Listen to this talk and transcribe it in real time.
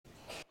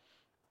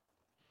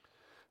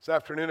This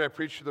afternoon I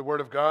preached the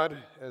Word of God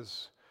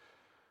as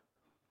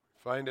we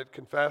find it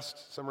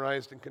confessed,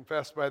 summarized and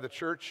confessed by the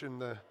church in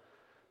the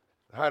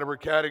Heidelberg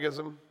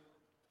Catechism.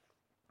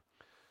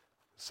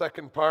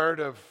 Second part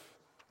of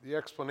the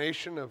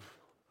explanation of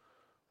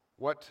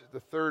what the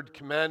third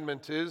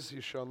commandment is: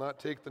 you shall not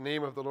take the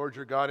name of the Lord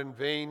your God in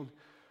vain,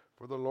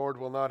 for the Lord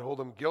will not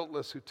hold him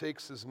guiltless who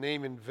takes his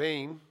name in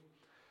vain.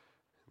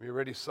 We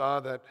already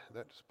saw that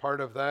part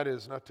of that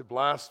is not to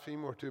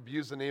blaspheme or to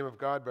abuse the name of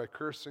God by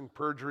cursing,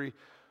 perjury,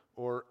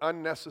 or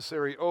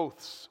unnecessary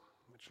oaths,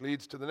 which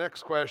leads to the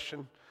next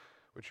question,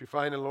 which we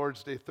find in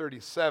Lord's Day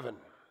 37,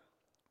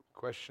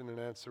 question and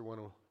answer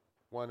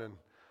 101 and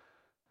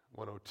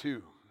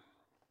 102.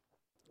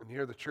 And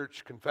here the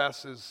church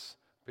confesses,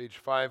 page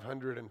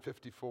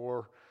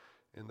 554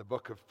 in the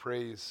Book of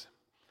Praise.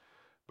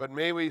 But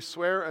may we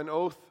swear an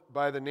oath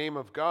by the name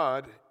of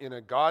God in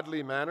a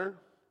godly manner?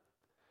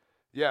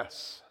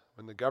 Yes,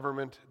 when the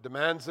government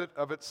demands it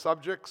of its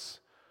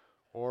subjects,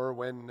 or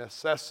when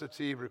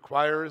necessity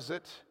requires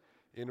it,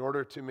 in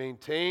order to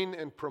maintain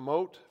and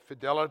promote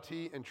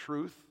fidelity and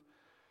truth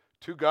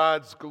to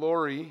God's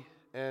glory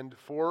and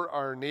for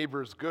our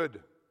neighbor's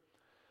good.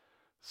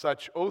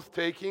 Such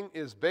oath-taking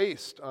is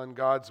based on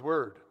God's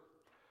word,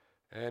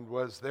 and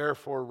was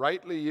therefore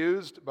rightly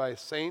used by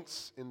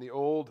saints in the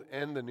Old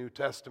and the New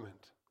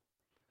Testament.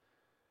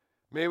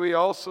 May we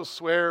also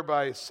swear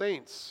by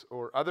saints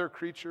or other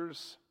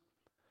creatures?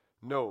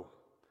 No.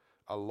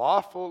 A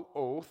lawful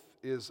oath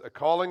is a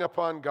calling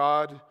upon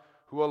God,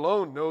 who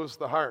alone knows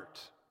the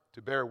heart,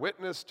 to bear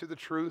witness to the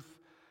truth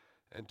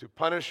and to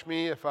punish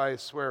me if I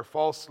swear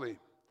falsely.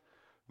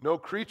 No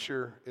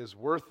creature is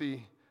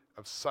worthy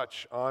of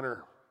such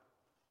honor.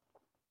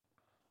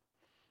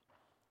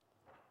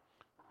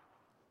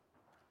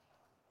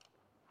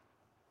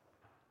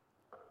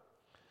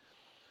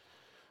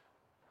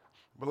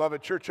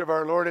 Beloved Church of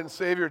our Lord and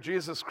Savior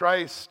Jesus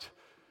Christ,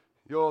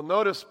 you'll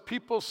notice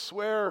people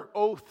swear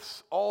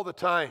oaths all the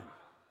time.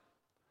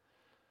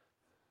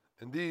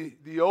 And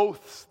the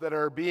oaths that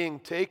are being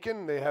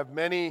taken, they have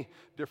many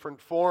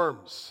different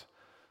forms.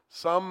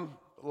 Some,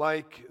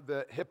 like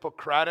the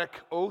Hippocratic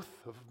oath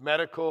of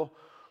medical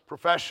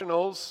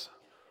professionals,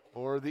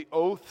 or the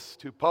oaths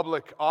to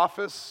public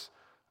office,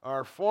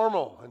 are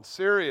formal and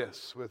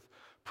serious, with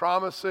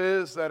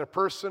promises that a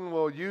person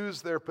will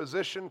use their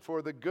position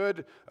for the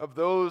good of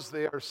those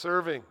they are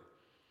serving.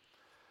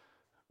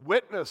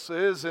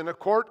 Witnesses in a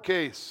court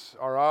case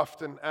are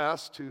often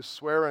asked to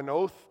swear an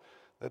oath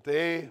that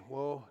they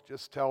will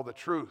just tell the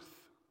truth.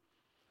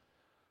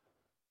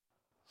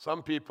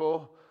 Some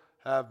people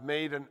have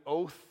made an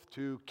oath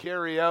to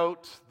carry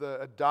out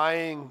a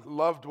dying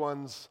loved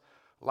one's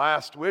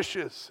last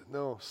wishes.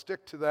 They'll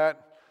stick to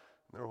that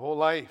their whole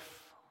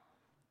life.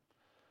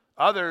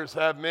 Others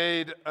have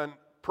made a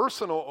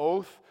personal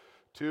oath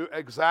to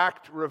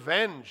exact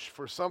revenge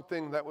for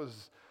something that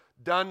was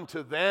done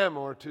to them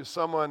or to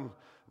someone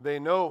they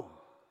know.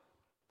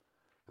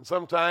 And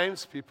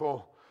sometimes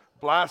people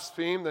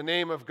blaspheme the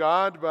name of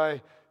God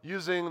by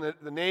using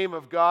the name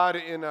of God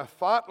in a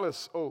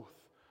thoughtless oath,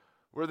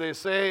 where they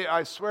say,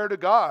 I swear to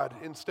God,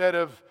 instead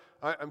of,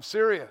 I'm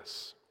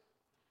serious.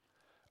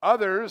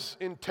 Others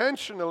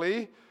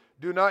intentionally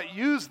do not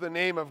use the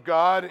name of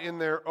God in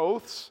their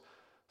oaths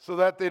so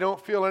that they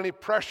don't feel any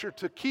pressure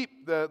to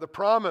keep the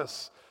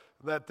promise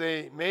that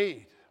they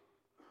made.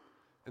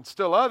 And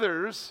still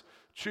others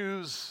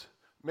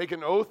make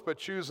an oath but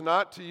choose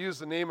not to use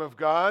the name of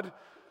God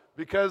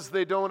because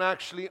they don't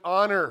actually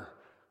honor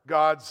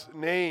God's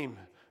name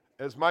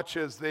as much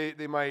as they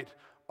might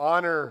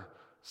honor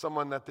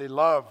someone that they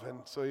love. And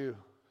so you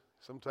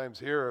sometimes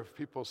hear of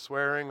people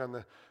swearing on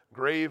the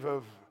grave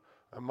of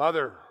a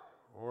mother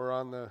or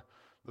on the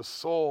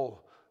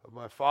soul of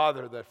my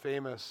father, that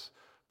famous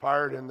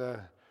part in the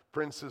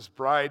Princess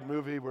Bride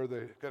movie where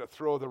they got to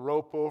throw the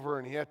rope over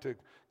and he had to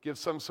give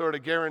some sort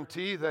of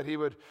guarantee that he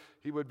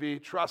would be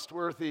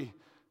trustworthy.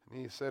 And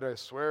he said, I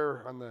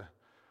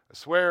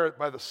swear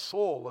by the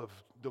soul of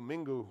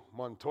Domingo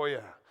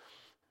Montoya.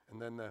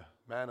 And then the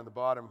man on the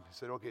bottom, he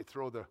said, okay,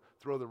 throw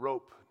the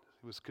rope.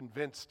 He was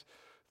convinced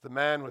the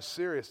man was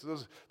serious.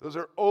 Those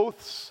are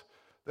oaths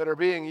that are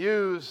being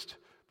used,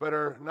 but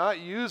are not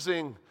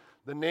using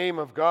the name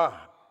of God.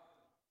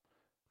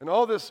 And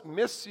all this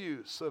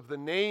misuse of the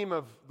name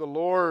of the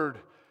Lord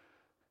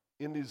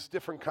in these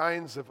different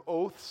kinds of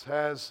oaths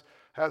has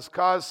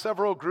caused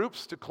several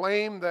groups to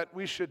claim that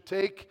we should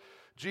take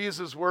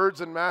Jesus'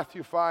 words in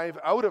Matthew 5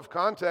 out of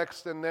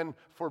context and then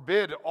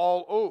forbid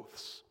all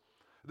oaths.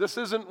 This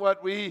isn't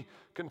what we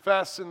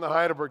confess in the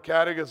Heidelberg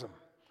Catechism.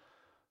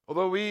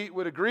 Although we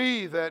would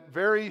agree that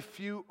very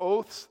few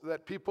oaths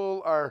that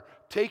people are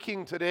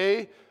taking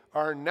today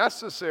are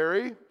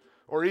necessary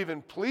or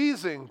even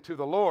pleasing to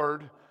the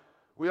Lord,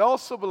 we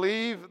also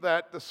believe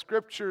that the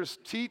Scriptures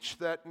teach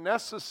that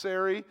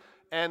necessary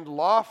and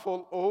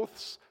lawful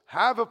oaths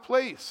have a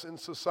place in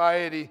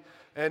society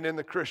and in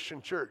the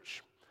Christian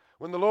church.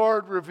 When the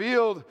Lord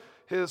revealed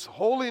His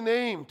holy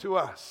name to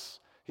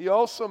us, He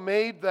also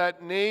made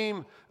that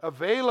name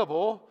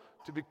available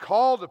to be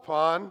called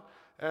upon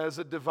as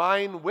a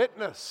divine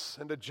witness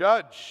and a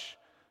judge,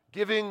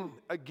 giving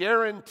a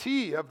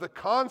guarantee of the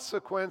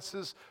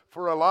consequences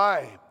for a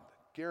lie,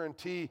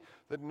 guarantee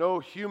that no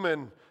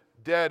human,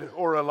 dead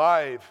or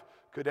alive,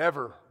 could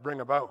ever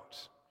bring about.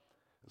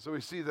 So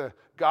we see the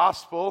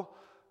gospel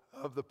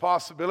of the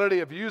possibility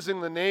of using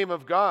the name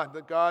of God,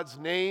 that God's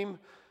name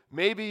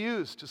may be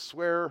used to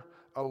swear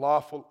a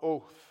lawful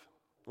oath.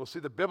 We'll see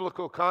the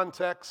biblical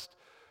context,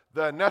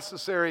 the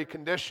necessary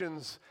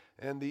conditions,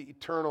 and the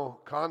eternal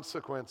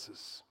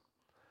consequences.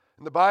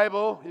 In the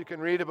Bible, you can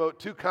read about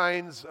two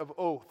kinds of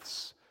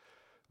oaths.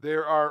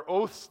 There are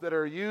oaths that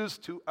are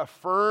used to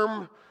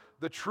affirm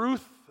the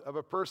truth of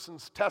a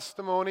person's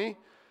testimony,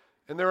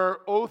 and there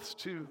are oaths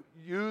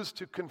used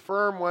to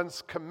confirm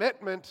one's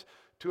commitment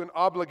to an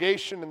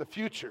obligation in the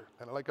future,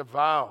 kind of like a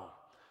vow.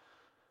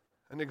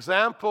 An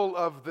example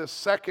of this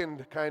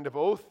second kind of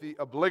oath, the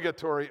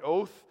obligatory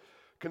oath,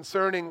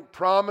 concerning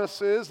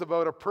promises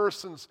about a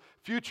person's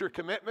future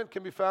commitment,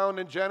 can be found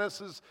in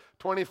Genesis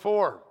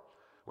 24,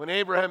 when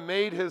Abraham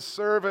made his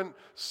servant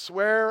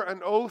swear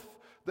an oath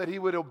that he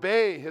would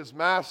obey his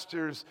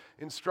master's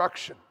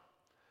instruction.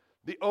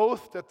 The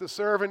oath that the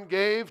servant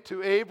gave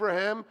to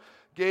Abraham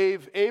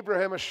gave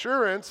Abraham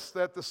assurance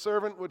that the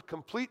servant would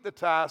complete the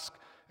task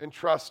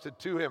entrusted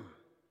to him.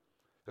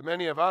 And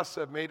many of us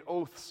have made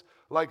oaths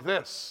like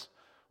this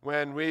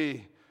when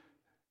we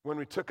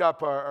took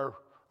up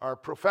our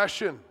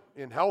profession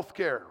in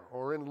healthcare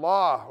or in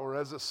law or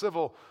as a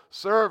civil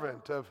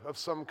servant of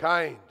some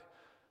kind.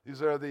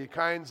 These are the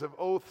kinds of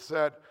oaths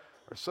that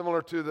are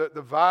similar to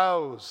the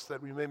vows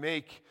that we may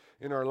make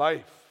in our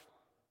life.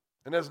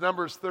 And as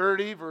Numbers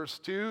 30, verse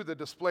 2, the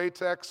display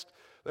text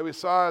that we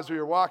saw as we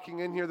were walking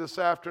in here this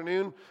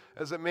afternoon,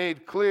 as it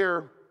made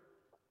clear,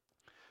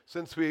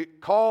 since we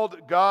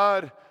called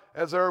God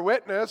as our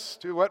witness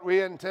to what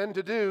we intend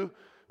to do,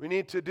 we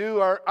need to do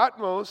our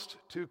utmost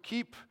to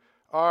keep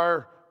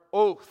our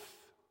oath,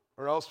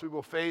 or else we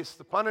will face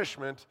the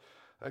punishment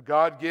that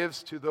God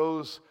gives to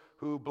those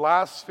who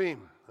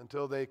blaspheme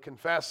until they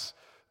confess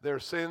their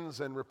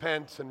sins and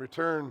repent and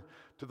return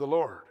to the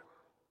Lord.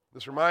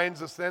 This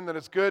reminds us then that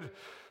it's good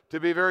to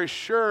be very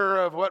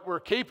sure of what we're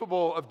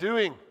capable of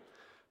doing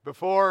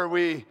before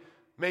we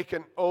make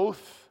an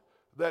oath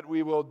that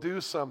we will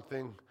do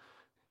something.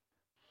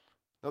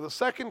 Now, the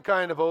second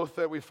kind of oath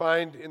that we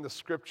find in the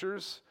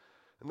Scriptures,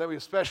 and that we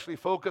especially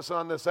focus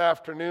on this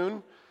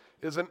afternoon,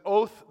 is an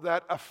oath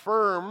that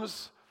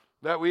affirms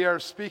that we are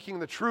speaking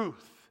the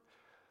truth.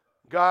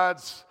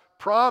 God's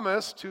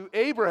promise to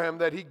Abraham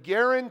that he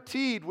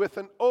guaranteed with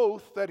an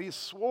oath that he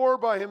swore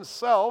by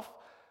himself,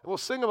 and we'll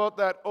sing about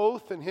that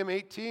oath in hymn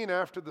 18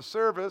 after the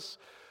service.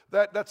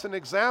 That's an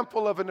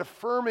example of an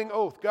affirming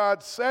oath.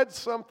 God said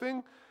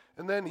something,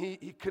 and then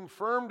he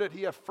confirmed it,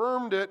 he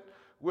affirmed it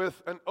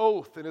with an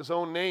oath in his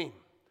own name.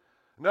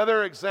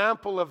 Another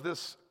example of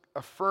this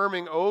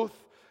affirming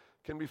oath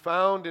can be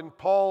found in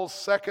Paul's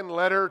second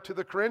letter to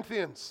the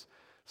Corinthians.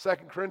 2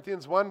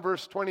 Corinthians 1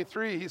 verse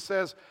 23, he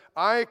says,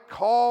 "I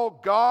call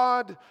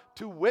God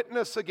to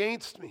witness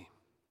against me.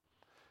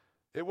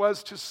 It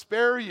was to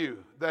spare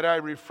you that I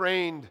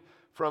refrained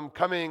from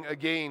coming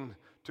again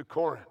to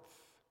Corinth."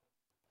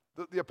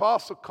 The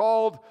apostle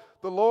called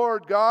the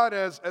Lord God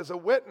as a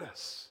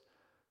witness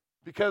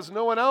because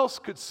no one else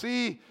could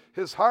see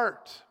his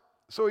heart.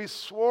 So he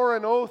swore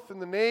an oath in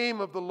the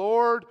name of the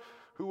Lord,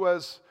 who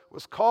was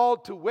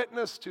called to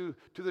witness to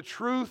the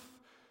truth,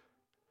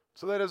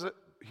 so that his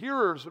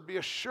hearers would be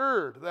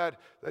assured that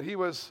he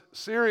was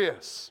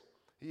serious.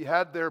 He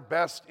had their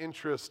best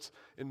interests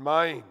in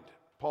mind.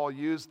 Paul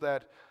used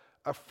that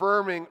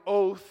affirming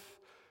oath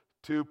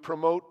to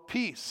promote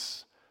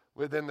peace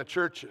within the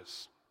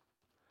churches.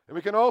 And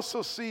we can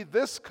also see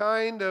this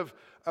kind of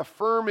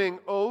affirming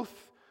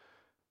oath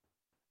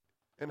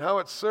and how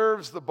it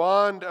serves the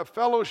bond of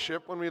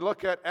fellowship when we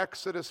look at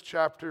Exodus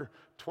chapter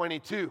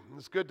 22.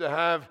 It's good to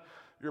have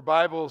your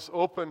Bibles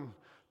open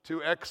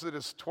to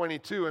Exodus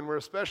 22, and we're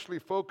especially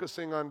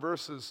focusing on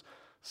verses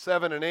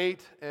 7 and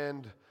 8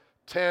 and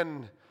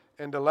 10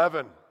 and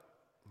 11.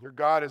 Here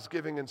God is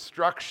giving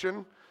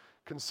instruction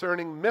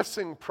concerning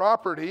missing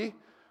property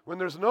when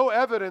there's no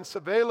evidence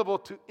available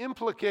to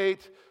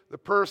implicate the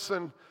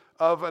person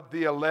of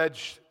the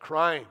alleged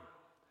crime.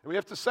 And we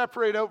have to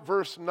separate out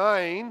verse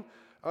 9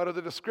 out of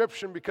the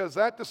description because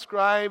that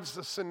describes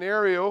the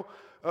scenario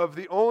of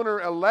the owner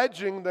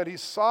alleging that he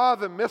saw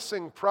the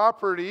missing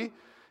property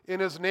in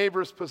his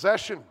neighbor's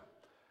possession.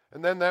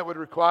 And then that would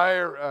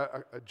require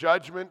a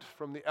judgment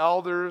from the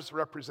elders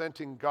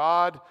representing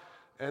God,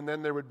 and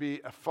then there would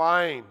be a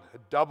fine,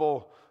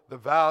 double the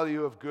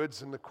value of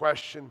goods in the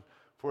question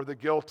for the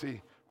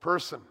guilty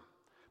person.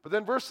 But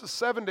then verses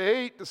 7 to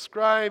 8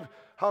 describe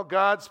how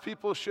God's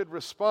people should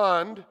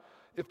respond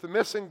if the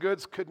missing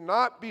goods could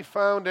not be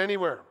found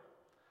anywhere.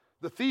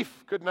 The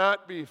thief could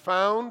not be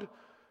found,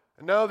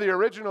 and now the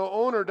original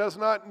owner does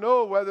not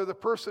know whether the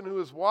person who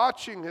is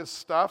watching his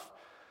stuff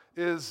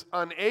is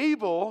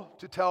unable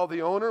to tell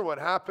the owner what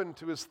happened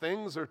to his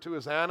things or to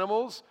his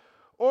animals,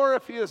 or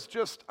if he is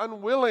just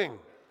unwilling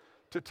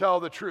to tell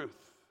the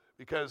truth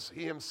because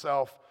he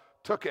himself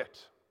took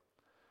it.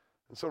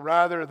 And so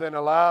rather than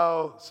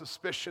allow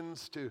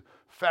suspicions to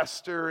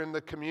fester in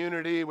the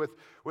community with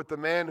the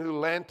man who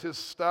lent his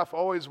stuff,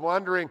 always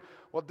wondering,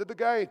 well, did the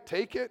guy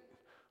take it?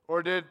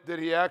 Or did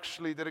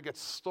it get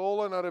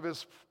stolen out of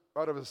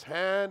his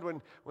hand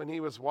when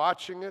he was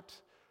watching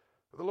it?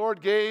 The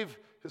Lord gave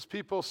his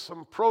people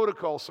some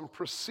protocols, some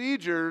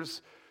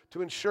procedures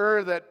to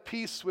ensure that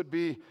peace would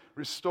be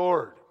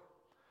restored.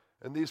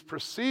 And these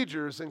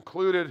procedures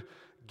included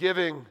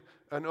giving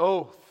an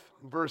oath.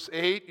 In verse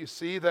 8, you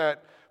see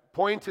that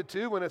pointed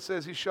to when it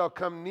says, he shall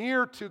come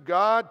near to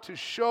God to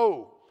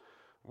show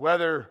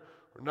whether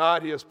or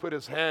not he has put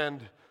his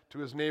hand to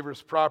his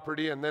neighbor's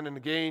property. And then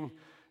again,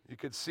 you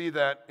could see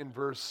that in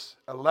verse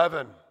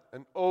 11.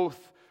 An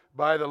oath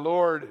by the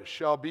Lord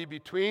shall be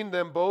between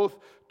them both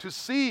to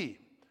see,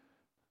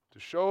 to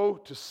show,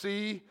 to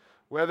see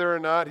whether or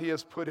not he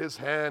has put his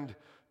hand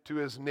to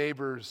his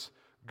neighbor's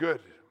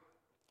good.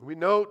 We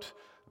note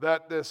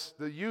that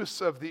the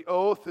use of the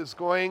oath is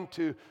going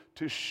to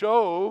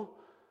show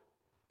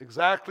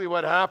exactly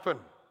what happened.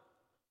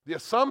 The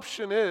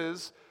assumption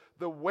is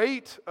the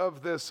weight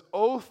of this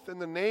oath in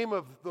the name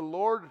of the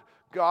Lord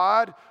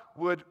God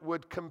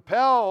would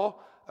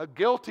compel a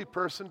guilty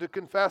person to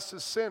confess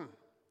his sin.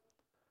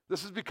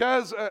 This is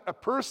because a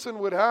person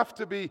would have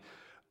to be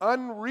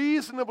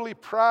unreasonably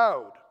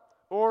proud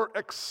or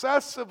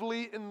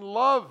excessively in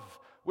love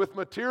with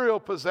material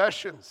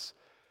possessions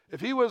if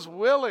he was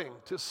willing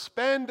to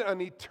spend an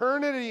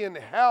eternity in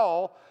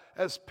hell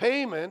as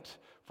payment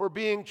for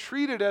being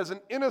treated as an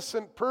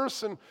innocent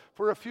person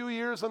for a few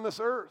years on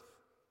this earth.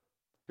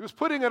 He was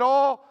putting it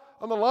all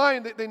on the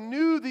line. They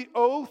knew the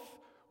oath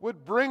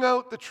would bring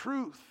out the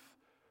truth.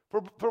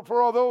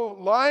 For although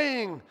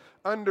lying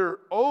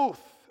under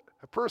oath,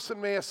 a person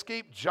may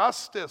escape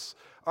justice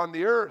on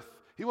the earth,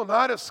 he will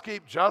not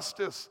escape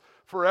justice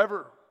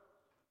forever.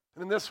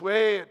 And in this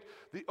way,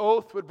 the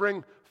oath would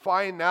bring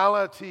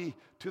finality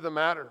to the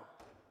matter.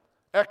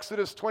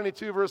 Exodus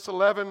 22 verse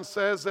 11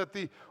 says that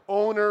the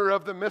owner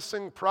of the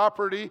missing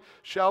property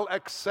shall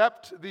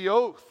accept the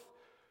oath.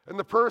 And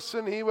the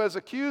person he was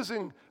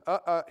accusing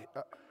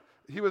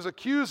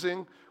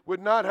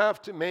would not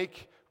have to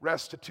make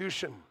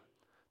restitution.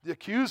 The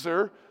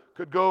accuser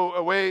could go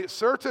away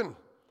certain.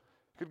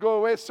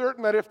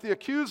 That if the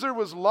accuser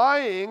was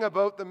lying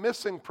about the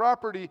missing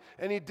property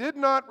and he did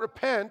not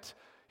repent,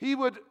 he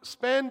would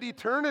spend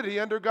eternity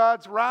under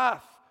God's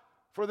wrath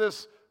for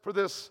this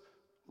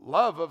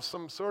love of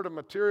some sort of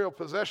material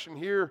possession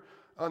here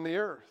on the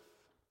earth.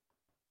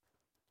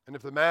 And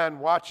if the man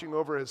watching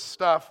over his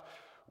stuff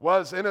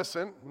was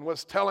innocent and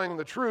was telling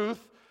the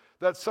truth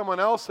that someone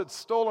else had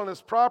stolen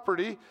his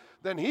property,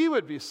 then he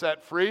would be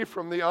set free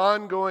from the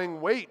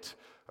ongoing weight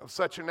of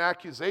such an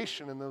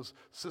accusation and those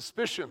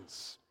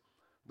suspicions.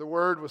 The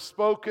word was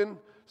spoken,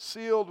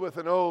 sealed with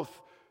an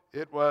oath,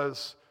 it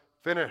was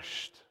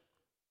finished.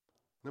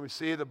 Then we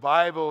see the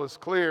Bible is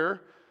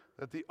clear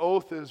that the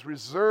oath is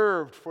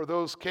reserved for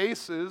those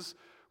cases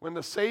when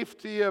the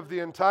safety of the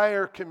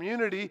entire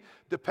community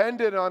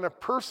depended on a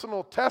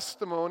personal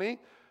testimony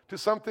to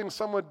something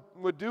someone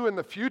would do in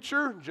the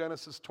future,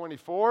 Genesis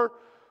 24,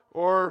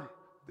 or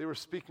they were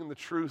speaking the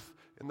truth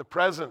in the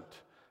present,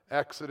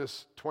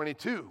 Exodus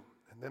 22.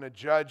 And then a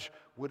judge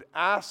would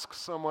ask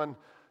someone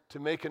to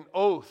make an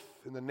oath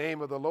in the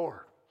name of the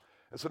Lord.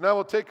 And so now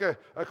we'll take a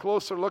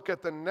closer look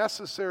at the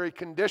necessary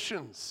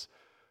conditions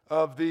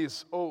of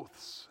these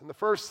oaths. And the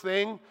first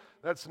thing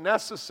that's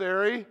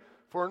necessary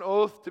for an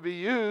oath to be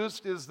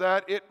used is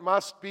that it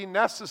must be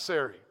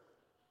necessary.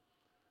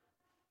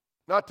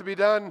 Not to be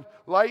done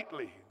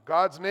lightly.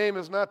 God's name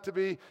is not to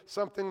be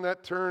something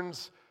that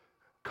turns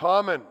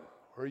common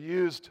or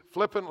used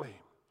flippantly.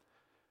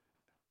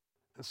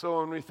 And so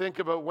when we think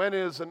about when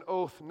is an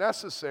oath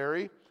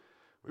necessary,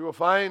 we will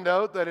find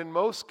out that in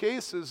most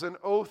cases an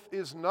oath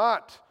is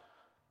not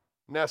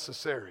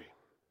necessary.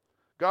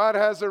 God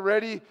has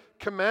already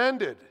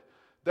commanded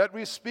that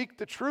we speak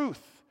the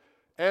truth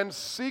and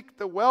seek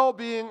the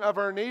well-being of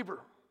our neighbor.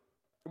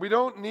 We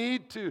don't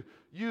need to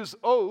use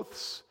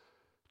oaths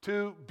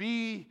to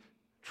be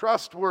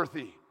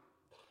trustworthy.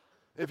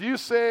 If you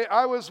say,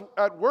 I was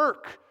at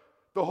work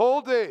the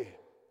whole day,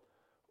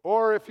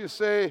 or if you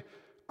say,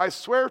 I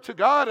swear to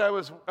God I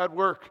was at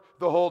work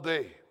the whole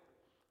day,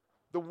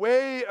 the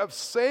way of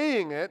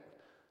saying it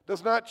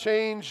does not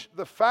change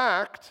the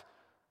fact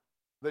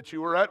that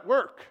you were at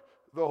work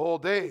the whole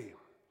day.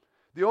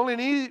 The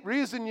only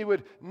reason you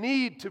would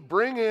need to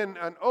bring in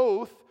an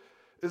oath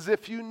is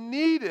if you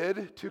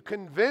needed to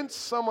convince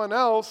someone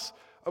else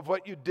of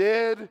what you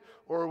did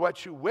or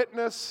what you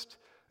witnessed,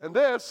 and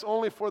this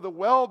only for the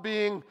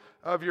well-being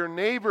of your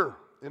neighbor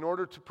in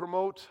order to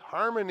promote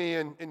harmony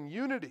and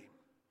unity.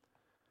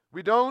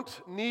 We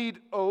don't need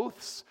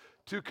oaths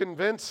to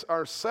convince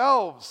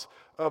ourselves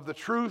of the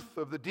truth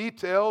of the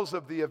details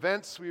of the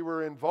events we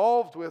were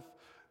involved with,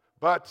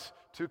 but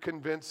to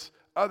convince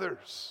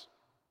others.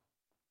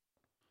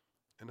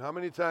 And how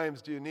many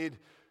times do you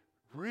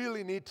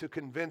really need to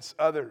convince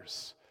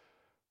others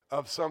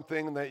of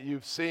something that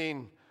you've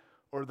seen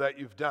or that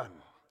you've done.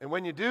 And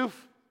when you do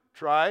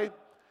try,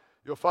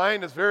 you'll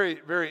find is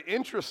very, very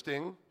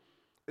interesting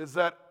is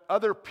that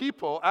other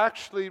people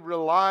actually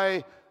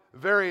rely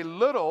very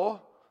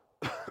little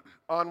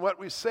on what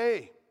we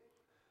say.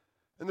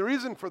 And the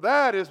reason for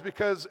that is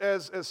because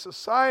as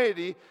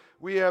society,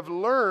 we have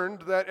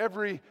learned that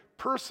every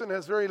person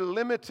has very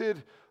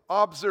limited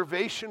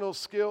observational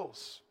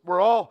skills. We're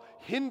all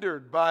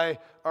hindered by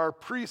our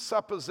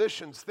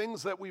presuppositions,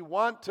 things that we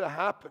want to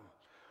happen.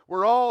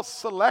 We're all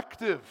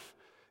selective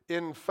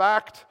in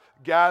fact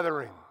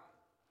gathering.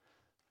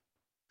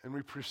 And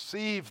we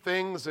perceive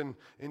things in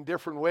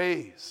different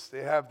ways.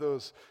 They have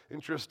those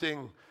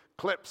interesting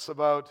clips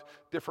about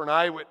different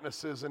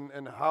eyewitnesses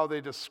and how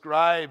they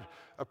describe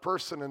a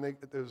person. And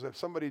there's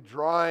somebody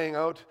drawing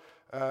out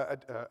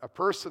a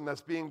person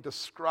that's being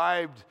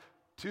described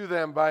to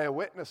them by a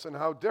witness and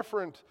how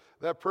different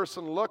that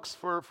person looks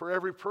for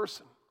every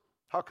person.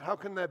 How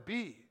can that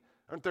be?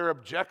 Aren't there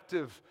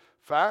objective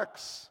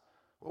facts?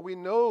 Well, we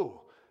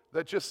know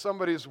that just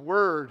somebody's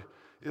word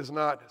is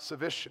not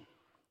sufficient.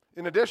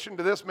 In addition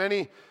to this,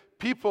 many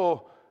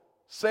people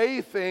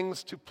say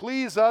things to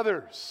please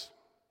others.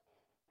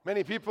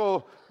 Many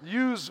people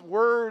use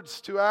words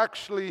to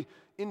actually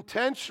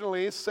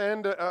intentionally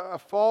send a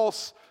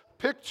false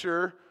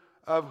picture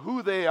of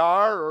who they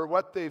are or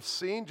what they've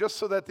seen, just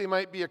so that they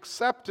might be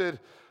accepted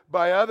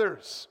by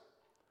others.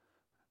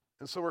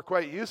 And so we're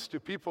quite used to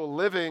people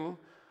living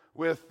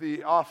with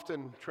the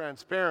often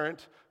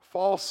transparent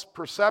false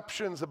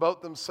perceptions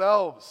about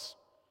themselves.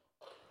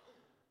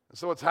 And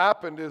so what's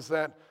happened is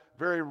that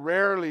very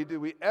rarely do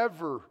we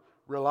ever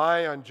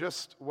rely on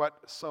just what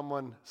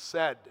someone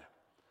said.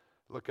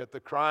 Look at the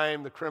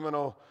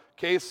criminal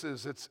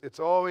cases. It's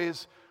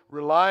always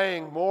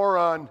relying more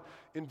on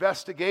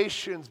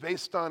investigations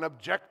based on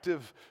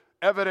objective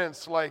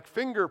evidence like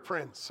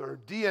fingerprints or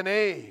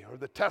DNA or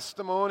the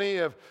testimony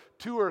of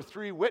 2 or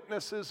 3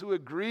 witnesses who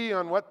agree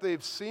on what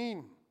they've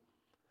seen,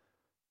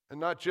 and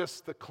not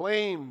just the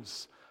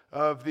claims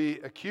of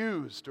the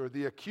accused or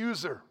the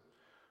accuser,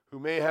 who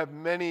may have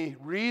many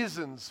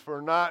reasons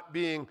for not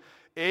being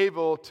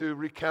able to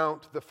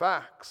recount the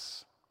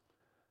facts.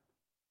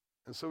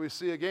 And so we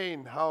see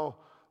again how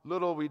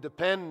little we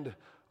depend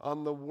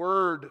on the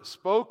word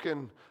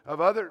spoken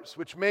of others,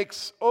 which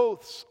makes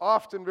oaths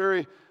often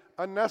very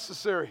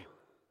unnecessary.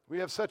 We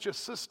have such a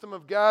system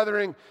of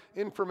gathering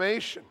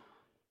information.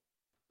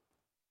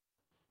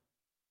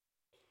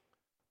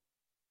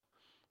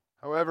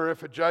 However,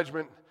 if a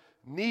judgment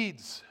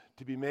needs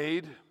to be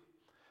made,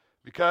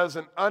 because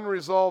an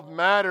unresolved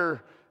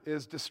matter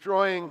is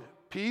destroying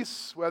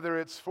peace, whether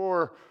it's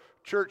for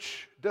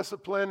church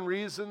discipline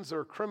reasons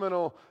or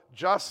criminal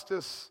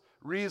justice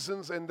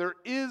reasons, and there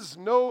is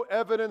no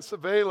evidence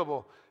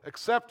available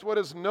except what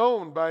is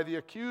known by the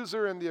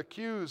accuser and the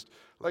accused,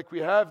 like we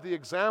have the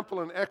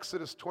example in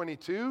Exodus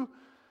 22,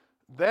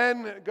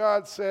 then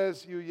God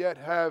says you yet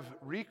have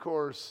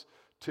recourse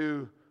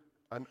to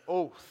an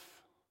oath.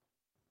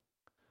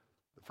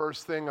 The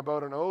first thing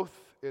about an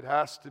oath, it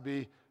has to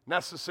be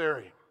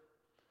necessary.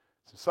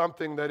 It's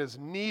something that is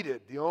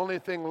needed, the only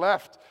thing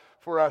left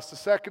for us. The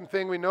second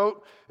thing we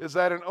note is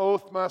that an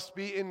oath must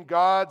be in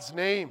God's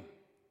name.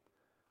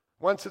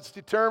 Once it's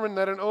determined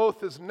that an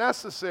oath is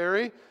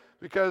necessary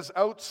because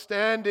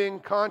outstanding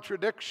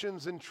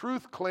contradictions in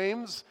truth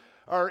claims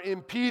are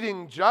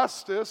impeding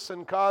justice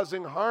and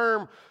causing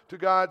harm to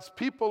God's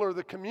people or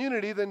the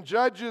community, then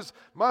judges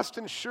must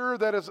ensure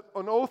that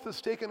an oath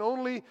is taken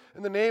only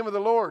in the name of the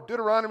Lord.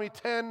 Deuteronomy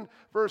 10,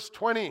 verse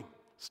 20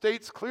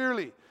 states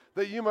clearly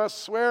that you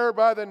must swear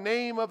by the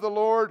name of the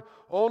Lord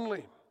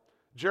only.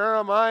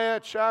 Jeremiah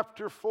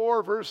chapter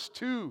 4, verse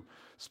 2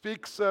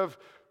 speaks of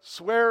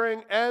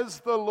swearing as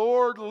the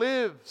Lord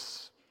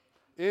lives,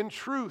 in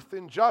truth,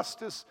 in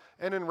justice,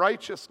 and in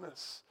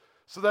righteousness,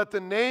 so that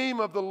the name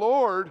of the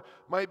Lord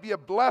might be a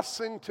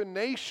blessing to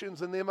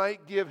nations and they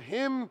might give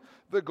him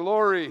the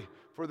glory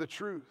for the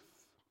truth.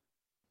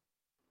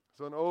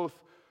 So an oath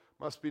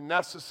must be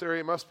necessary.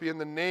 It must be in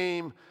the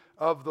name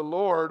of the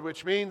Lord,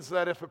 which means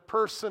that if a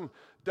person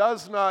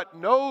does not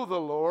know the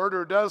Lord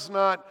or does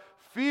not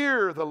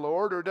fear the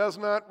Lord or does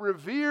not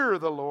revere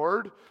the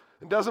Lord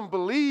and doesn't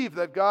believe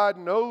that God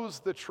knows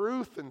the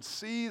truth and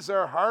sees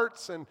our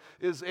hearts and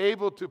is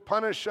able to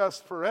punish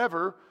us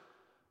forever,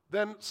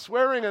 then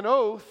swearing an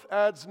oath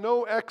adds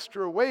no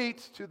extra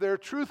weight to their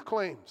truth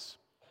claims.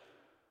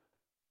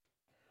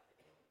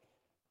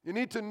 You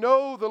need to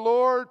know the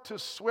Lord to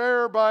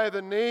swear by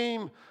the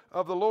name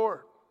of the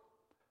Lord.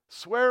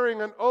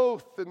 Swearing an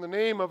oath in the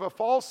name of a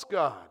false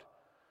god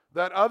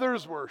that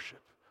others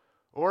worship,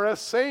 or a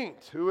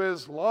saint who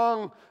is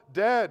long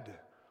dead,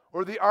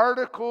 or the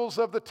articles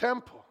of the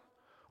temple,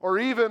 or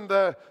even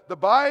the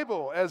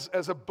Bible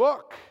as a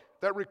book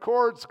that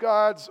records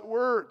God's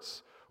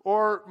words,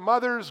 or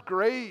mother's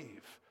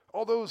grave.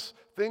 All those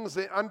things,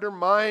 they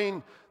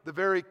undermine the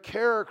very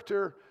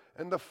character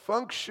and the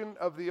function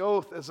of the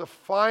oath as a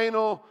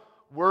final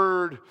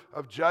word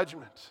of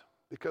judgment.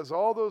 Because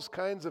all those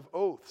kinds of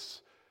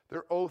oaths,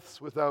 they're oaths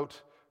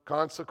without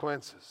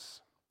consequences.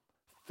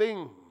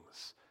 Things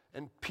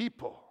and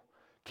people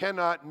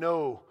cannot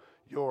know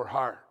your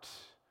heart.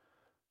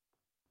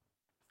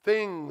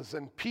 Things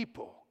and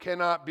people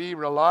cannot be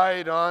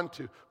relied on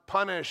to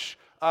punish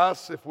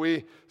us if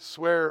we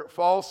swear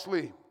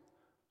falsely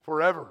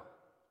forever.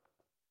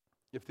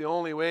 If the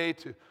only way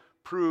to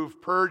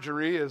prove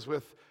perjury is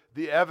with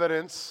the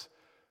evidence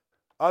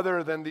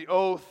other than the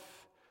oath,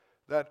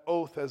 that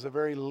oath has a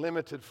very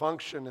limited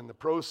function in the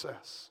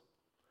process.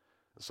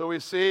 So we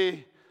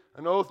see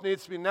an oath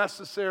needs to be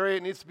necessary.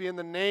 It needs to be in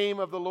the name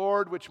of the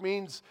Lord, which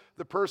means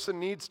the person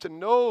needs to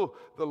know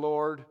the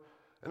Lord.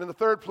 And in the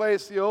third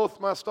place, the oath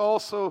must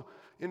also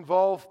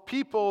involve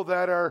people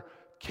that are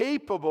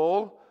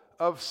capable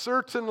of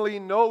certainly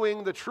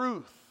knowing the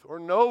truth or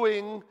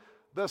knowing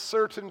the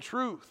certain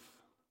truth.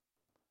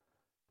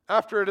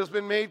 After it has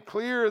been made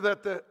clear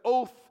that the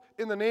oath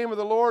in the name of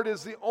the Lord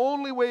is the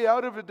only way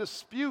out of a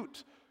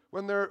dispute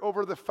when they're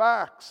over the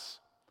facts,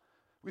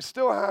 we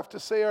still have to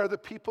say, are the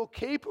people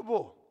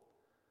capable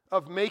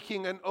of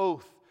making an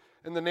oath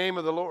in the name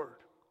of the Lord?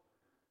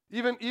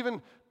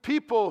 Even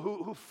people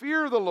who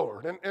fear the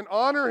Lord and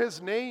honor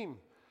His name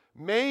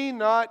may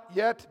not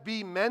yet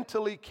be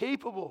mentally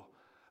capable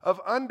of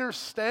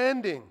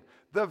understanding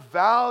the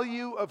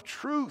value of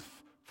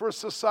truth for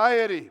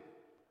society,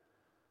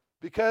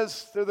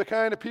 because they're the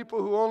kind of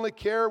people who only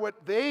care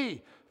what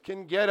they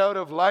can get out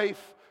of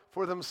life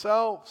for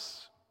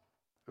themselves.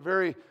 A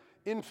very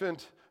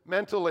infant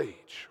mental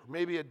age, or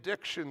maybe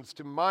addictions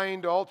to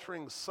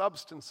mind-altering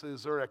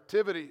substances or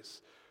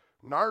activities,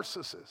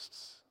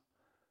 narcissists.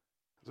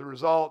 As a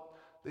result,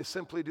 they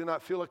simply do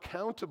not feel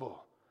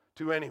accountable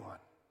to anyone.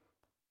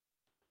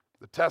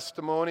 The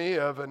testimony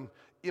of an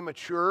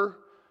immature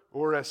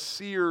or a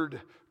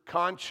seared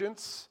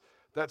conscience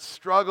that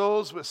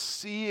struggles with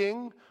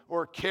seeing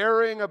or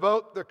caring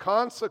about the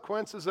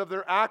consequences of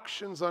their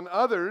actions on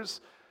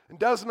others and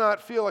does not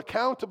feel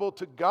accountable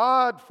to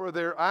God for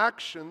their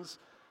actions,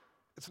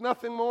 it's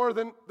nothing more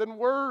than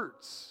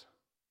words.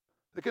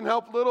 It can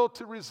help little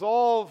to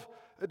resolve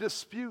a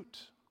dispute.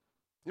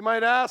 You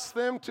might ask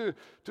them to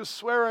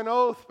swear an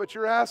oath, but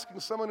you're asking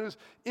someone who's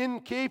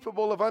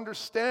incapable of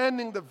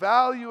understanding the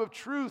value of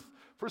truth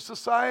for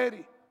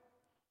society.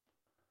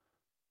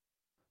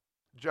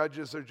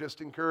 Judges are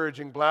just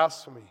encouraging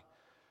blasphemy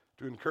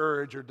to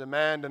encourage or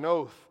demand an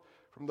oath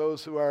from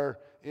those who are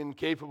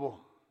incapable.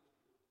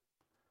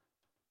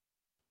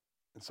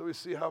 And so we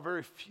see how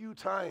very few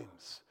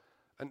times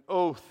an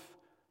oath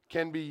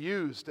can be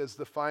used as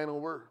the final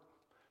word.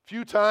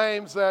 Few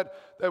times that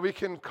we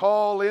can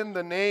call in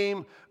the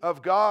name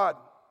of God.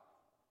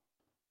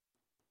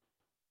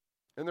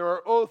 And there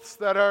are oaths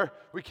that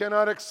we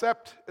cannot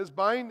accept as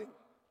binding.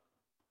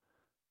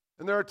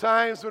 And there are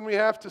times when we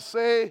have to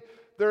say,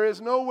 there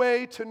is no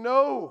way to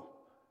know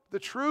the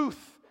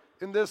truth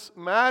in this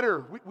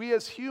matter. We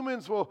as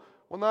humans will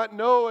not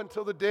know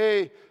until the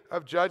day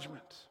of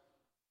judgment.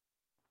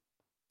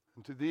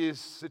 And to these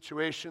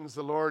situations,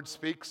 the Lord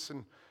speaks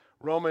in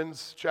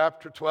Romans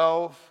chapter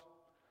 12,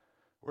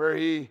 where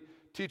He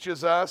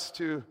teaches us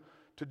to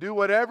do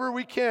whatever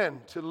we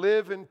can to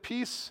live in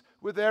peace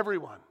with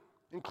everyone,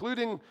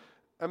 including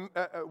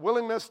a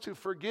willingness to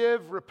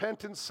forgive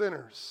repentant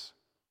sinners,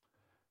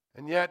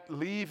 and yet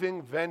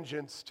leaving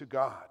vengeance to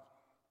God.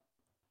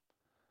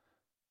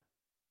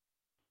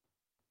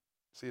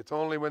 See, it's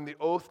only when the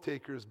oath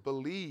takers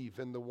believe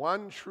in the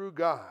one true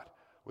God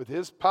with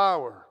His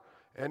power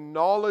and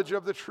knowledge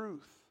of the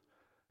truth,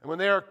 and when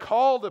they are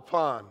called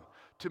upon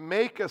to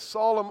make a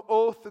solemn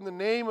oath in the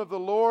name of the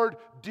Lord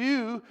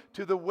due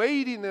to the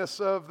weightiness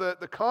of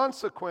the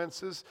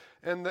consequences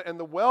and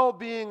the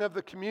well-being of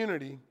the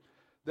community,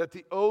 that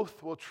the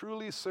oath will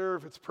truly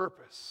serve its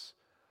purpose.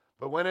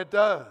 But when it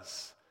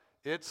does,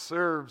 it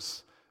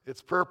serves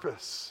its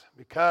purpose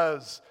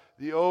because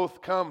the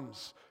oath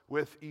comes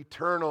with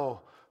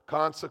eternal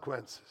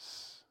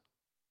consequences.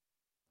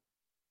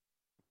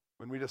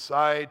 When we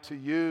decide to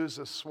use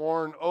a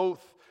sworn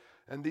oath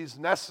and these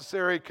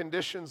necessary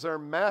conditions are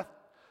met,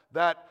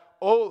 that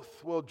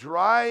oath will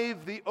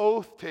drive the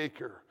oath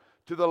taker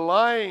to the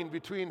line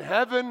between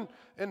heaven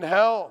and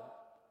hell,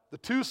 the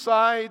two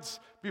sides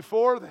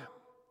before them.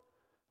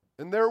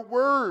 And their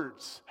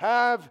words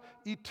have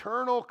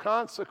eternal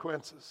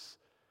consequences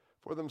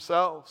for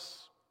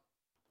themselves.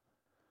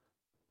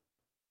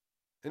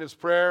 In his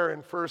prayer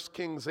in 1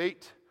 Kings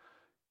 8,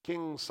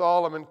 King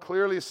Solomon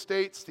clearly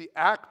states the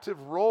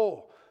active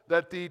role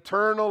that the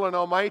eternal and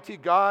almighty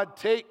God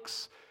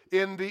takes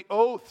in the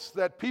oaths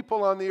that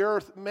people on the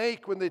earth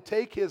make when they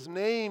take His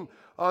name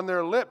on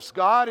their lips.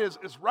 God is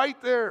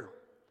right there.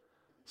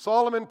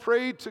 Solomon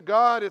prayed to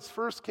God. It's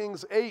 1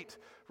 Kings 8,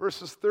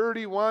 verses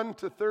 31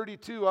 to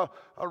 32.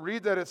 I'll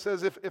read that. It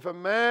says, if a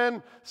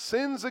man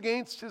sins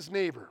against his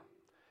neighbor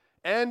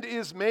and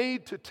is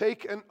made to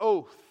take an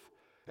oath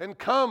and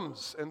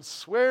comes and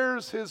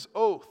swears his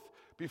oath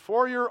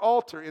before your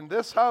altar in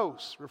this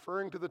house,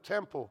 referring to the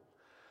temple,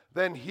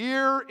 then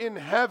hear in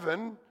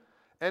heaven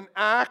and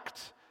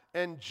act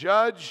and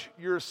judge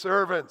your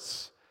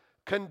servants,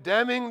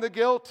 condemning the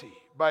guilty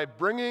by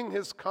bringing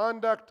his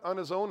conduct on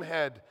his own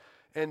head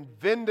and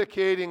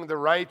vindicating the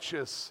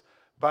righteous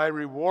by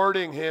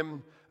rewarding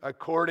him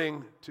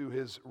according to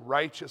his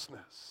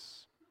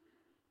righteousness.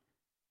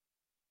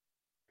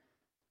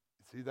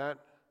 See that?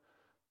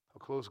 How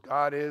close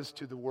God is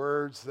to the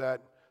words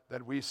that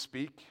we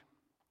speak.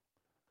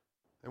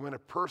 And when a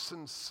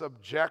person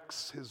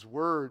subjects his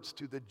words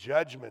to the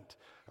judgment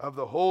of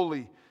the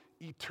holy,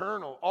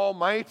 eternal,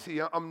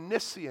 almighty,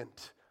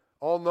 omniscient,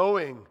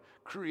 all-knowing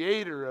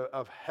creator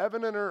of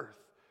heaven and earth,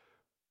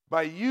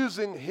 by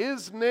using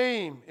his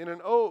name in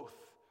an oath,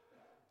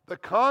 the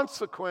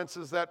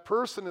consequences that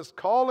person is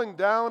calling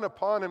down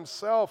upon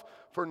himself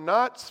for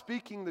not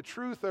speaking the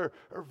truth are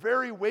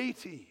very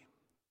weighty.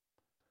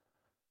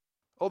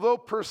 Although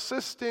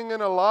persisting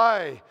in a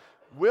lie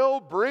will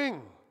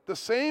bring the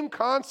same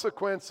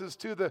consequences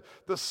to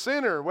the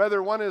sinner,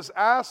 whether one is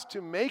asked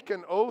to make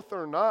an oath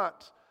or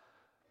not,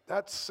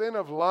 that sin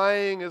of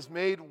lying is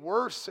made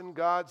worse in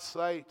God's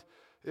sight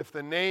if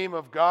the name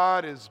of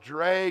God is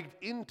dragged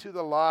into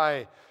the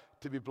lie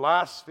to be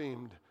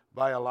blasphemed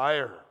by a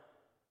liar.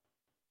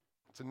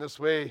 It's in this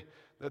way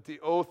that the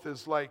oath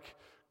is like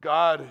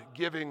God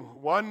giving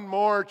one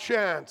more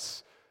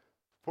chance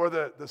for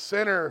the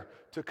sinner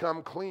to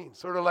come clean.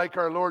 Sort of like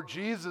our Lord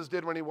Jesus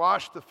did when he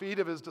washed the feet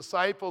of his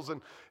disciples,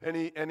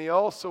 and he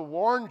also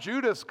warned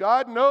Judas,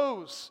 God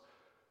knows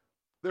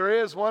there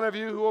is one of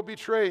you who will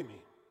betray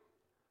me.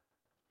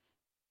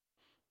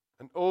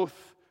 An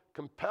oath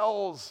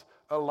compels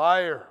a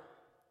liar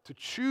to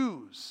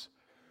choose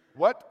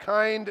what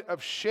kind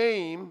of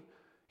shame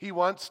he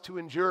wants to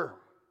endure.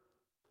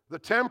 The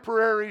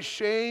temporary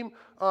shame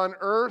on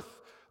earth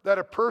that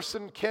a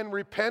person can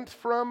repent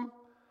from,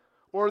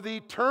 or the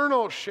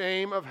eternal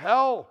shame of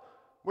hell,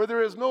 where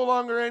there is no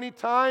longer any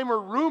time or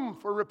room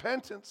for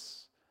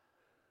repentance.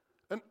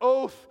 An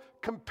oath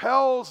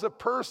compels a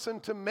person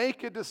to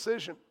make a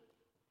decision.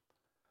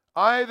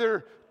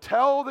 Either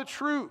tell the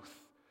truth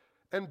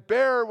and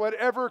bear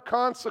whatever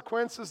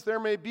consequences there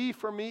may be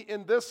for me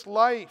in this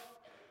life,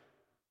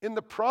 in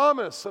the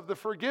promise of the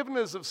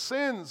forgiveness of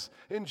sins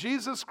in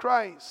Jesus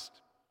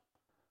Christ,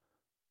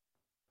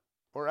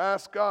 or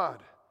ask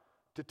God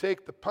to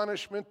take the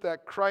punishment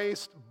that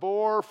Christ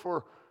bore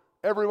for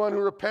everyone who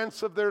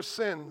repents of their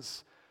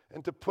sins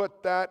and to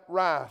put that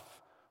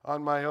wrath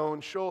on my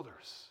own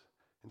shoulders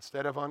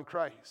instead of on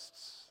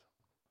Christ's.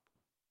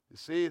 You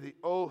see, the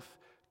oath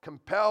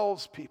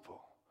compels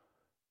people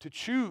to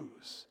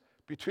choose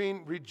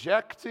between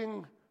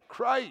rejecting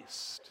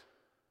Christ,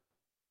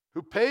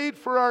 who paid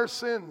for our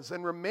sins,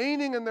 and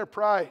remaining in their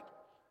pride,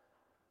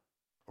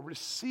 or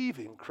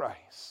receiving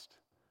Christ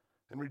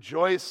and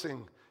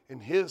rejoicing in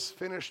his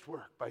finished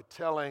work by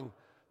telling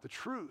the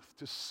truth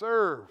to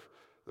serve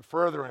the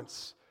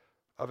furtherance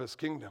of his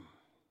kingdom.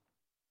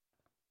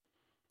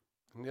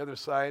 On the other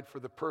side, for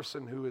the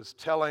person who is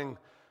telling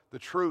the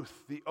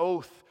truth, the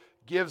oath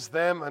gives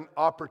them an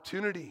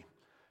opportunity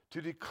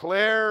to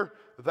declare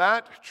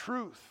that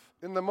truth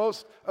in the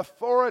most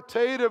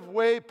authoritative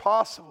way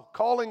possible,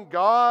 calling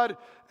God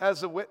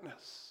as a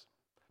witness.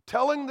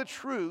 Telling the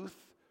truth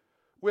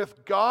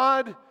with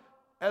God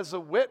as a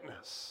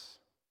witness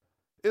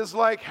is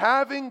like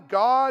having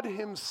God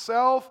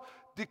himself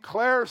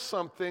declare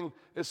something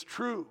as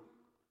true.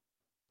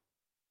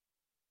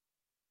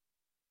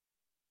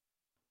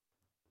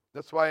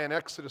 That's why in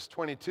Exodus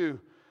 22,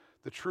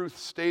 the truth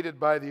stated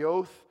by the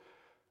oath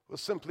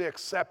was simply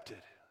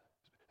accepted.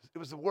 It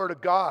was the word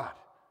of God,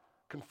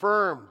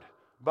 confirmed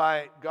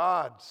by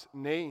God's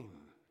name.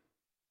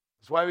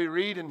 That's why we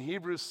read in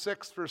Hebrews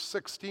 6, verse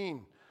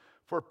 16,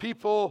 for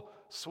people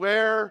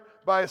swear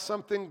by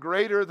something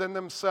greater than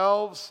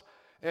themselves,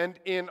 and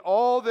in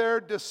all their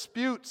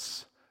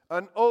disputes,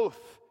 an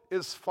oath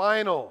is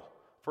final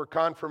for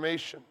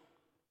confirmation.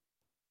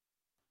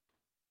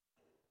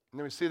 And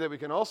then we see that we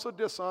can also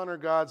dishonor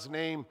God's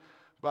name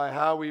by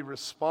how we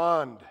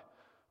respond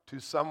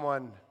to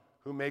someone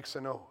who makes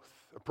an oath.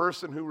 A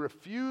person who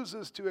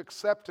refuses to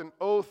accept an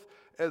oath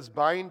as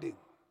binding,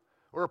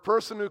 or a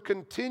person who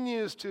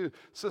continues to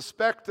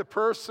suspect a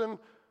person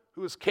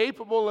who is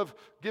capable of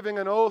giving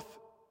an oath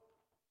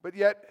but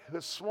yet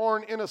has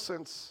sworn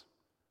innocence.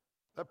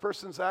 That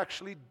person's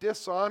actually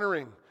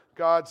dishonoring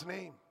God's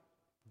name.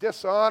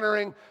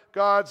 Dishonoring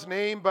God's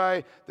name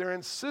by their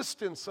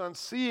insistence on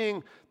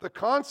seeing the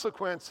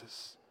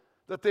consequences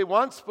that they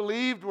once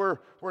believed were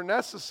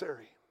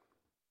necessary.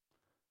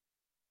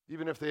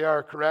 Even if they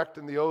are correct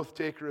and the oath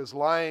taker is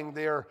lying,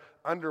 they are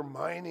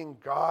undermining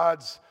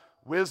God's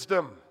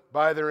wisdom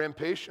by their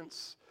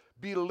impatience,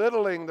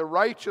 belittling the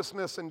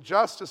righteousness and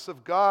justice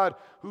of God,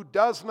 who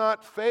does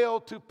not fail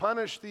to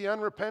punish the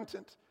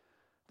unrepentant.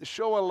 They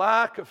show a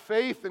lack of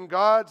faith in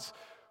God's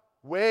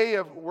way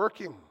of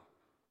working.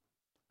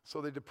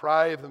 So they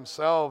deprive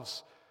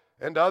themselves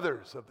and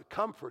others of the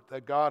comfort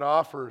that God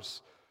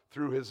offers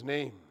through his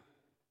name.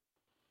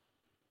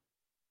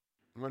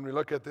 And when we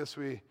look at this,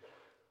 we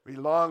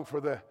long for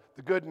the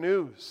good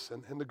news.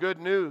 And the good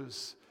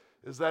news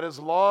is that as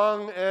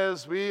long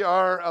as we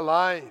are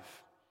alive,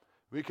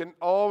 we can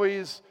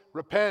always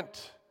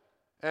repent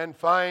and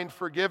find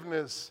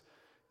forgiveness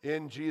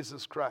in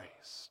Jesus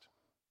Christ.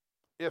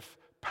 If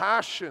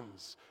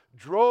passions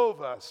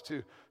drove us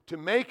to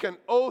make an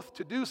oath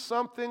to do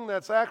something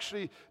that's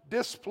actually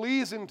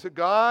displeasing to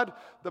God,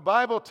 the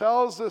Bible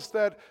tells us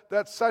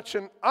that such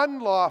an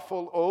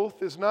unlawful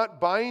oath is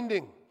not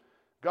binding.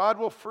 God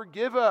will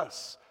forgive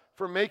us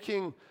for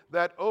making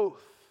that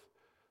oath.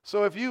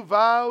 So if you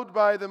vowed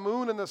by the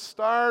moon and the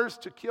stars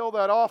to kill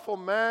that awful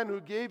man who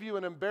gave you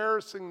an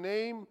embarrassing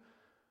name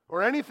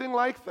or anything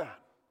like that,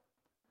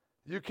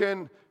 you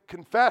can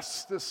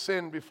confess this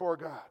sin before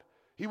God.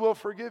 He will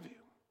forgive you.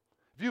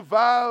 If you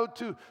vowed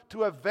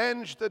to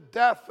avenge the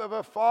death of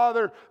a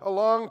father a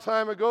long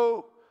time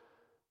ago,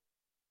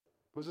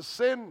 it was a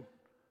sin,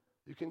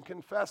 you can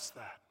confess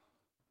that.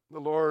 The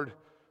Lord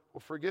will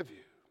forgive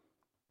you.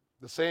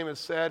 The same is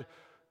said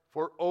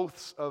for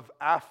oaths of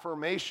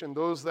affirmation,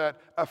 those that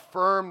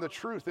affirm the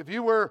truth. If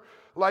you were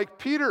like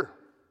Peter,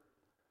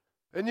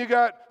 and you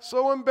got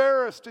so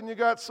embarrassed and you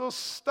got so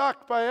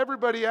stuck by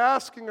everybody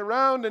asking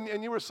around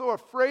and you were so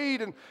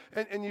afraid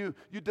and you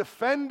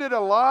defended a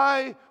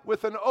lie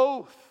with an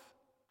oath,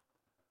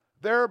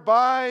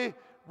 thereby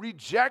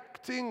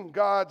rejecting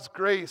God's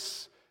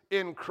grace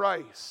in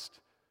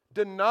Christ,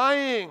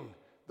 denying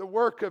the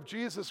work of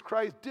Jesus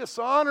Christ,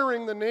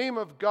 dishonoring the name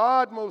of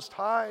God Most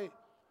High,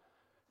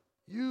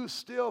 you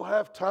still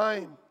have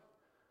time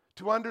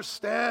to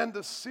understand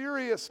the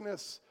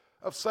seriousness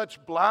of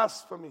such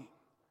blasphemy.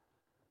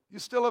 You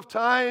still have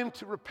time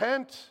to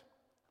repent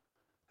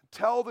and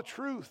tell the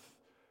truth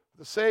for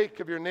the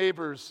sake of your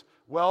neighbor's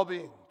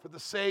well-being, for the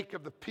sake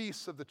of the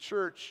peace of the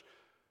church,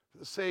 for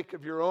the sake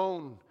of your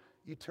own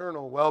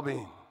eternal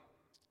well-being.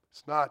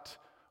 It's not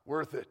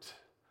worth it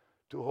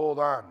to hold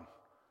on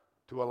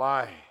to a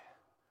lie.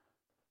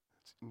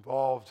 It's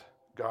involved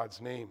God's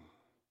name.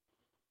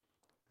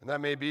 And that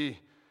may be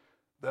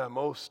the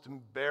most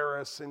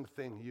embarrassing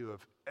thing you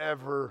have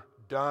ever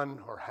done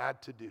or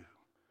had to do.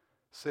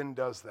 Sin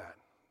does that.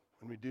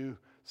 When we do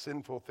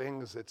sinful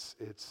things,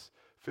 it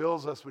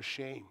fills us with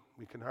shame.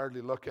 We can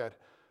hardly look at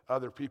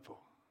other people.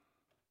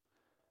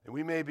 And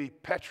we may be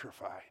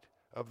petrified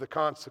of the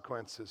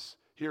consequences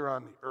here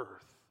on the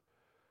earth.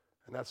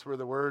 And that's where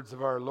the words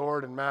of our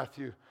Lord in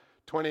Matthew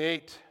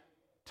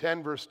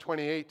 10 verse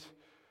 28,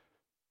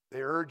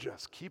 they urge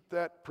us, keep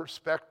that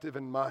perspective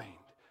in mind,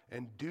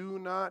 and do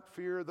not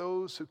fear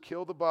those who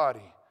kill the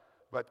body,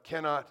 but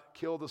cannot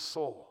kill the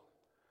soul.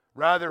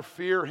 Rather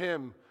fear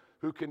him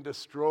who can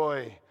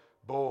destroy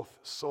both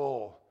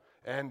soul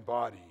and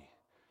body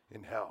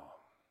in hell.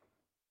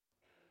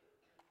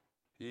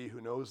 He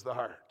who knows the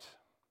heart.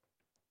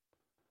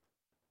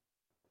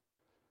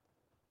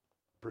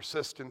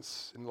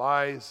 Persistence in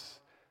lies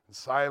and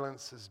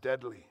silence is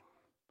deadly,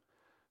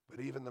 but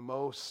even the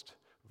most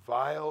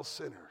vile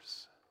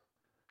sinners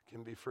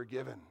can be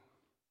forgiven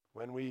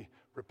when we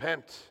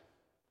repent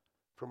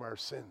from our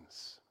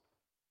sins.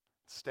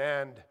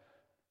 Stand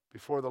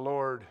before the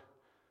Lord,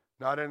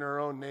 not in our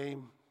own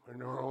name or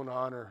in our own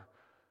honor,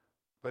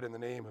 but in the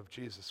name of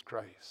Jesus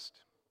Christ.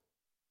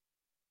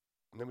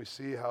 And then we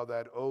see how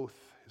that oath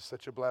is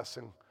such a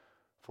blessing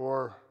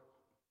for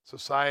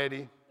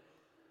society,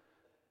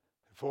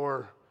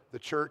 for the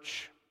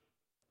church.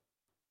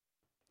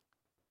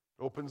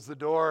 It opens the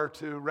door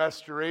to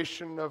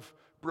restoration of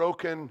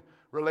broken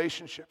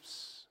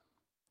relationships.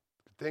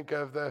 Think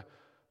of the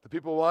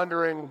people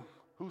wondering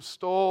who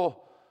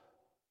stole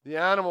the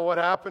animal, what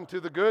happened to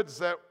the goods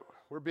that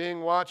were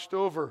being watched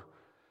over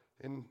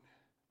in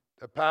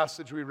a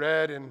passage we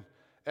read in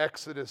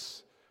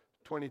Exodus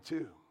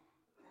 22.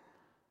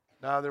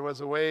 Now there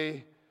was a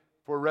way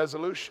for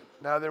resolution.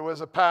 Now there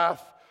was a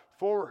path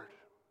forward.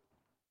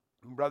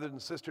 And brothers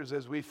and sisters,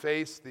 as we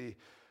face the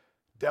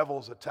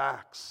devil's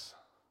attacks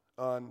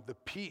on the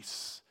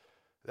peace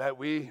that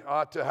we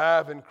ought to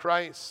have in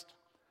Christ,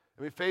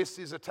 and we face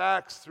these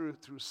attacks through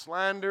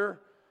slander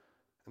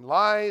and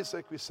lies,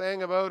 like we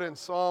sang about in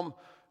Psalm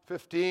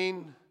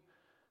 15,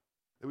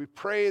 that we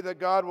pray that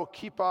God will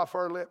keep off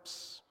our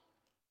lips.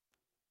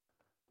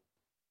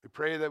 We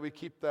pray that we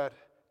keep that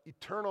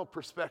eternal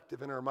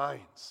perspective in our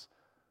minds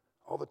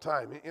all the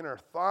time, in our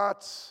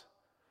thoughts,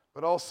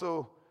 but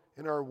also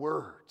in our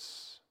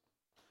words.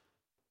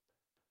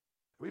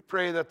 We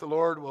pray that the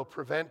Lord will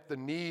prevent the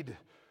need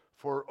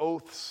for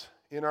oaths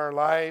in our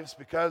lives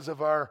because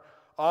of our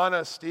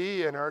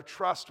honesty and our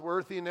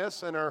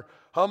trustworthiness and our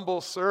humble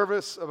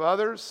service of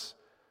others.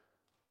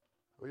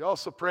 We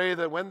also pray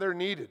that when they're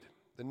needed,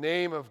 the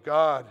name of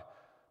God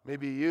may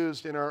be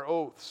used in our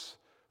oaths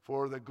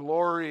for the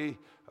glory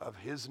of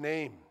His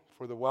name,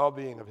 for the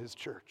well-being of His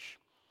church.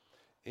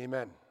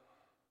 Amen.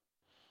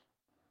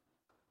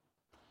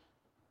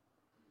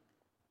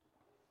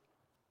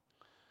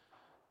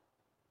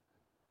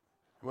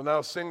 We'll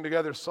now sing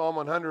together Psalm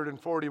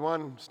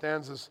 141,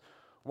 stanzas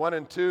 1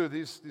 and 2.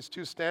 These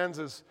two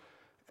stanzas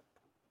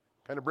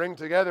kind of bring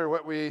together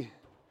what we've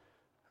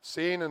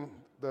seen in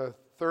the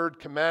third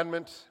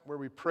commandment, where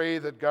we pray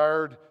that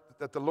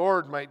the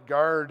Lord might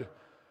guard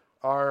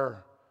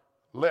our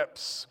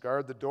lips,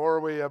 guard the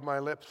doorway of my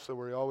lips, so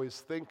we always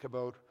think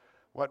about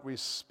what we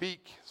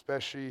speak,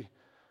 especially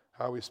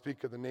how we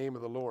speak of the name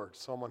of the Lord.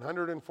 Psalm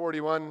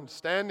 141,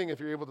 standing,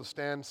 if you're able to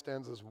stand,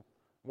 stanzas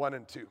 1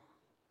 and 2.